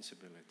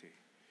responsibility.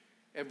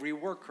 Every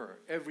worker,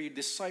 every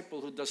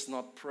disciple who does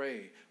not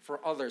pray for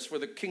others, for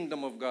the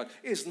kingdom of God,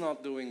 is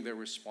not doing their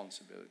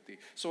responsibility.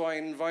 So I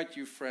invite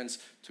you, friends,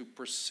 to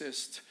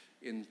persist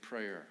in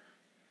prayer.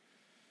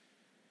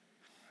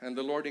 And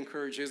the Lord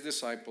encouraged his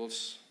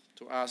disciples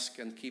to ask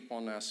and keep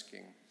on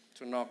asking,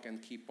 to knock and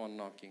keep on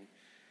knocking,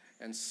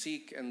 and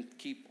seek and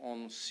keep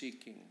on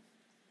seeking.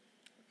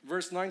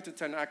 Verse 9 to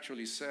 10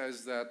 actually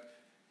says that,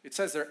 it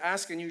says there,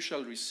 ask and you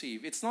shall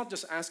receive. It's not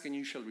just ask and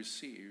you shall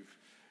receive.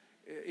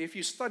 If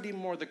you study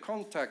more the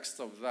context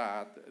of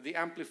that, the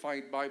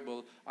Amplified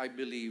Bible, I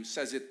believe,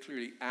 says it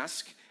clearly,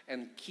 ask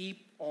and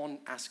keep on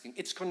asking.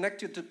 It's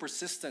connected to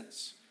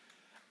persistence.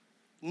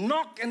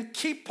 Knock and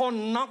keep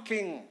on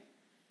knocking.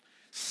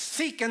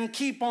 Seek and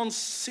keep on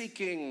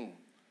seeking.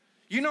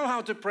 You know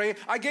how to pray.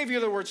 I gave you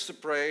the words to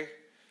pray.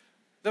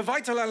 The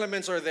vital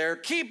elements are there.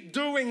 Keep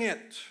doing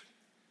it.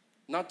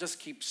 Not just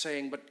keep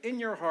saying, but in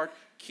your heart,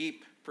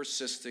 keep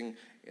persisting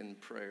in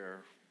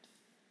prayer.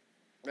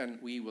 And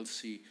we will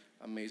see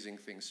amazing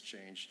things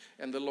change.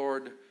 And the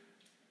Lord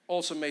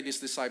also made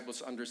his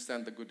disciples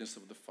understand the goodness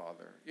of the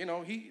Father. You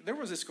know, there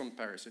was this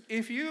comparison.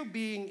 If you,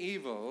 being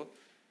evil,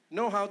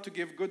 know how to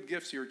give good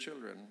gifts to your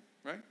children,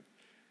 right?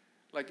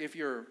 Like if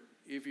your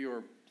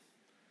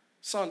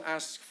son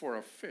asks for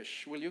a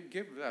fish, will you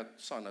give that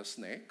son a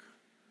snake?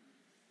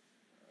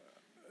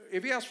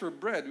 If he asks for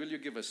bread, will you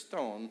give a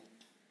stone?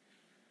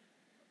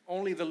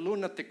 Only the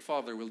lunatic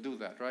father will do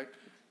that, right?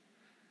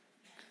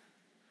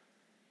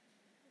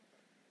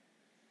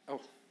 Oh,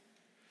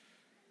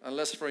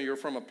 unless you're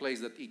from a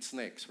place that eats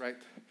snakes, right?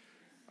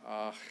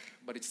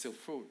 But it's still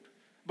food.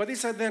 But he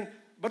said then,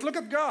 but look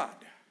at God.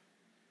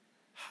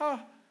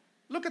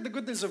 Look at the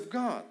goodness of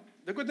God,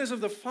 the goodness of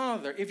the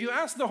Father. If you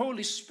ask the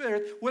Holy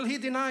Spirit, will he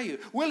deny you?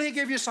 Will he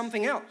give you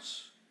something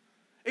else?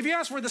 If you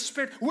ask for the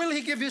Spirit, will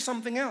he give you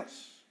something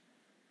else?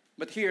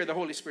 But here, the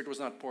Holy Spirit was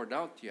not poured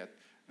out yet.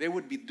 They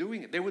would be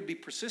doing it. They would be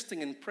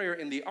persisting in prayer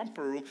in the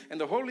upper room, and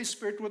the Holy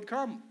Spirit would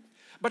come.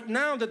 But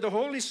now that the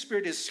Holy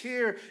Spirit is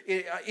here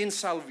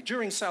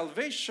during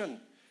salvation,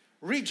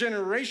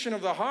 regeneration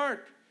of the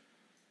heart,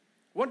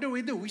 what do?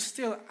 We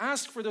still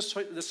ask for the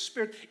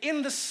Spirit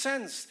in the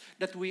sense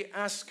that we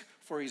ask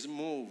for his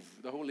move.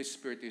 The Holy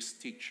Spirit is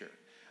teacher.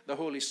 The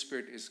Holy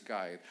Spirit is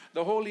guide.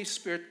 The Holy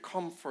Spirit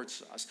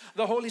comforts us.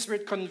 The Holy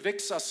Spirit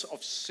convicts us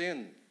of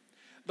sin.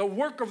 The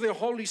work of the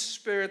Holy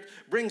Spirit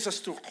brings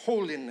us to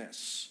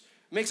holiness,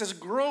 makes us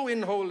grow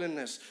in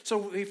holiness.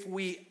 So if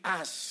we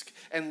ask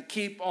and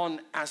keep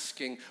on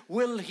asking,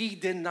 will he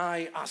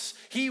deny us?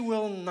 He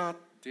will not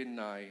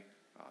deny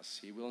us.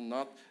 He will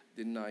not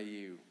deny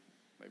you,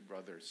 my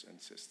brothers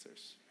and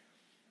sisters.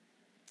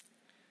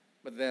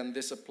 But then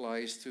this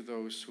applies to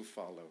those who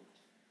follow.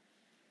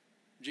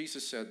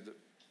 Jesus said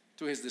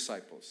to his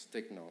disciples,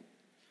 take note.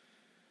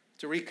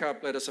 To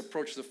recap, let us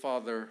approach the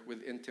Father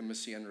with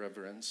intimacy and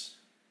reverence.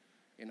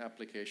 In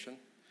application,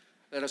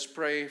 let us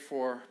pray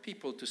for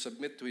people to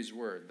submit to his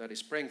word. That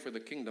is, praying for the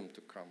kingdom to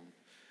come.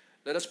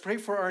 Let us pray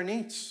for our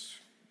needs.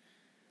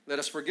 Let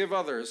us forgive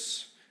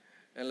others.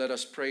 And let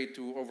us pray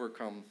to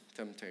overcome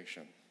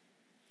temptation.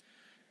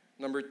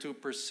 Number 2,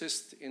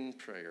 persist in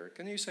prayer.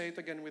 Can you say it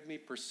again with me?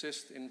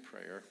 Persist in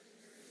prayer.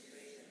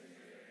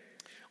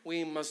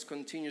 We must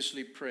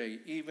continuously pray,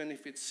 even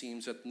if it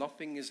seems that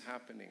nothing is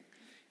happening.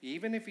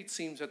 Even if it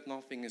seems that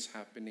nothing is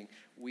happening,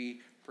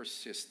 we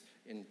persist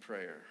in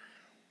prayer.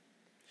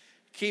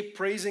 Keep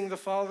praising the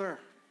Father.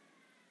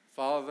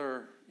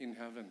 Father in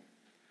heaven,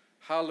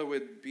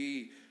 hallowed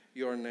be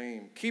your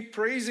name. Keep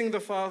praising the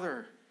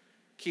Father.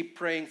 Keep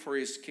praying for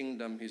His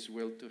kingdom, His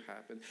will to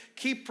happen.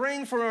 Keep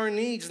praying for our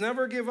needs.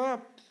 Never give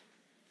up.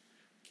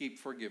 Keep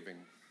forgiving.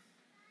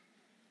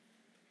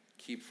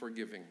 Keep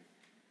forgiving.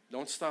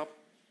 Don't stop.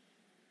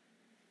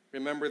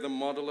 Remember the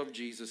model of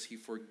Jesus. He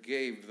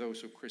forgave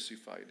those who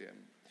crucified Him.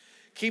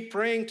 Keep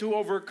praying to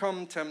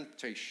overcome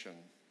temptation.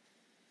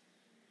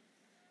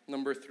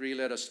 Number 3,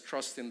 let us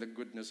trust in the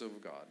goodness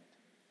of God.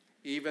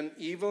 Even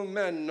evil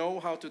men know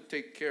how to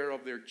take care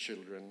of their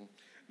children.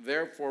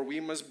 Therefore, we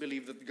must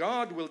believe that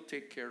God will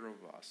take care of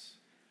us.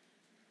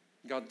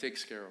 God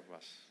takes care of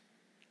us.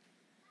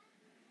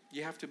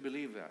 You have to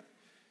believe that.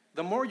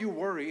 The more you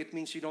worry, it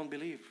means you don't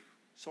believe.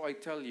 So I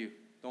tell you,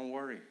 don't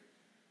worry.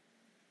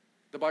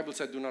 The Bible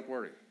said, do not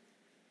worry.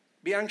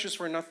 Be anxious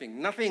for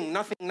nothing.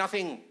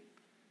 Nothing.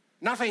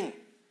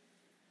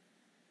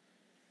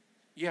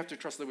 You have to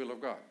trust the will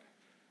of God.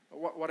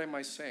 What am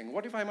I saying?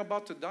 What if I'm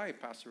about to die,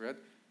 Pastor Ed?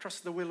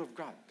 Trust the will of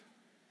God,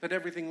 that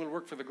everything will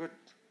work for the good.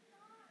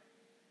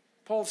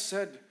 Paul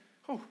said,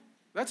 oh,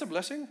 that's a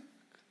blessing.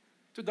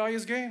 To die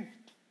is gain.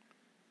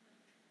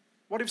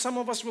 What if some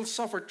of us will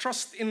suffer?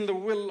 Trust in the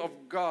will of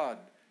God.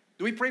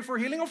 Do we pray for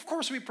healing? Of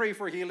course we pray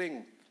for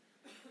healing.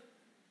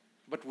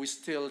 But we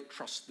still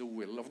trust the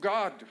will of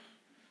God.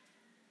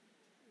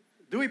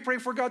 Do we pray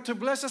for God to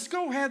bless us?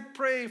 Go ahead,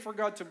 pray for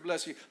God to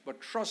bless you. But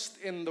trust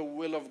in the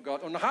will of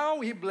God on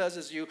how He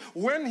blesses you,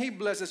 when He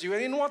blesses you,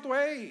 and in what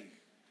way.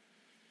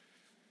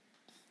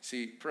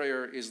 See,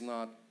 prayer is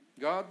not,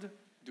 God,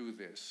 do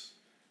this.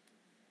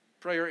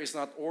 Prayer is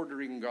not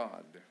ordering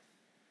God.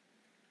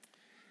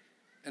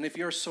 And if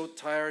you're so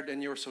tired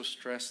and you're so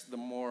stressed, the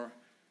more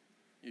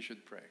you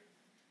should pray.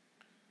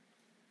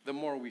 The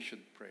more we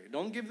should pray.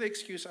 Don't give the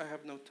excuse, I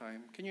have no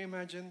time. Can you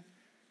imagine?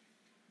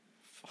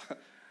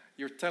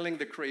 You're telling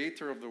the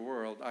creator of the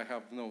world, I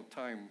have no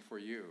time for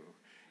you.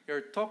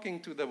 You're talking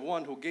to the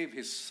one who gave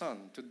his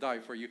son to die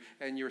for you,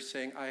 and you're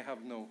saying, I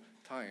have no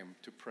time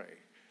to pray.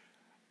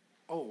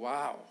 Oh,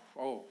 wow.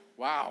 Oh,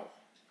 wow.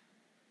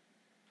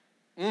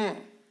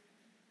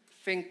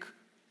 Think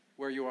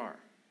where you are.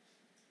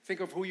 Think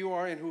of who you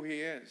are and who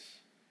He is.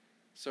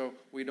 So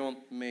we don't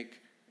make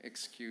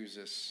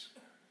excuses.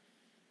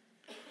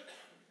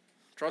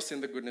 Trust in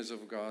the goodness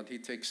of God. He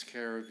takes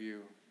care of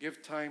you.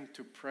 Give time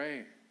to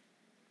pray.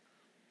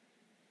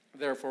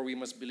 Therefore, we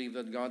must believe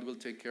that God will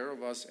take care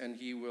of us and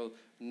He will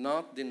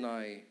not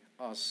deny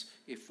us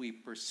if we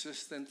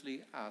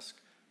persistently ask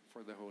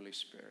for the Holy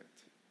Spirit.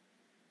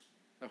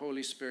 The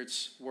Holy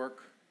Spirit's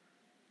work,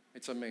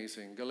 it's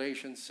amazing.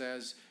 Galatians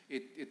says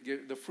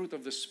the fruit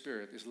of the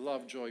Spirit is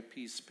love, joy,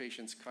 peace,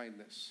 patience,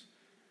 kindness,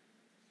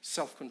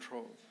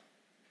 self-control.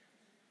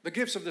 The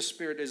gifts of the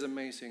Spirit is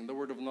amazing. The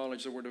word of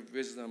knowledge, the word of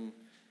wisdom,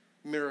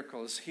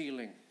 miracles,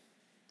 healing.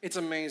 It's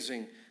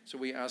amazing. So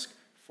we ask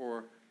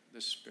for the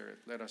Spirit.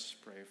 Let us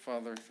pray.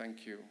 Father,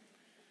 thank you.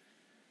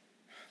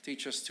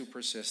 Teach us to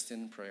persist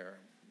in prayer,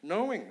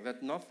 knowing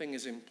that nothing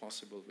is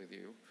impossible with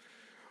you.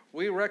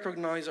 We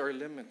recognize our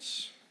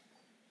limits.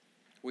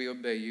 We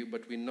obey you,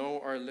 but we know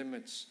our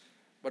limits.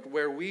 But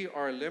where we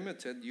are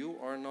limited, you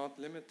are not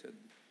limited.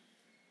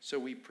 So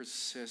we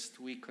persist,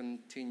 we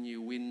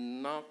continue, we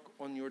knock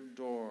on your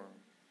door.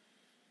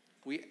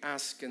 We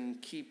ask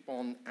and keep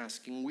on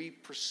asking. We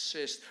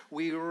persist,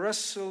 we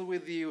wrestle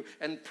with you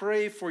and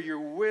pray for your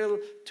will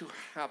to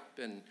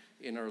happen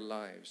in our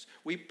lives.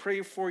 We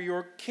pray for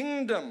your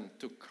kingdom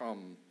to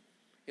come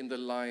in the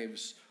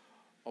lives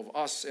of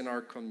us and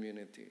our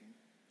community.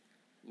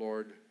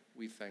 Lord,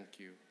 we thank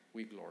you.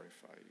 We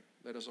glorify you.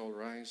 Let us all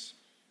rise.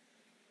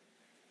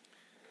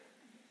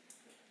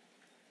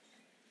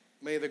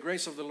 May the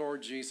grace of the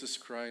Lord Jesus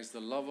Christ, the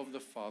love of the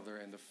Father,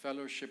 and the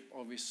fellowship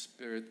of His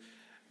Spirit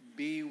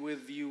be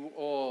with you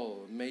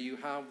all. May you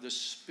have the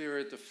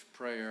spirit of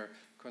prayer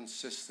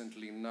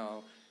consistently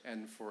now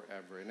and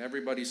forever. And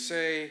everybody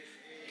say,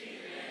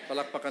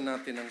 Amen. Palakpakan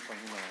natin ang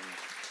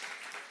Panginoon.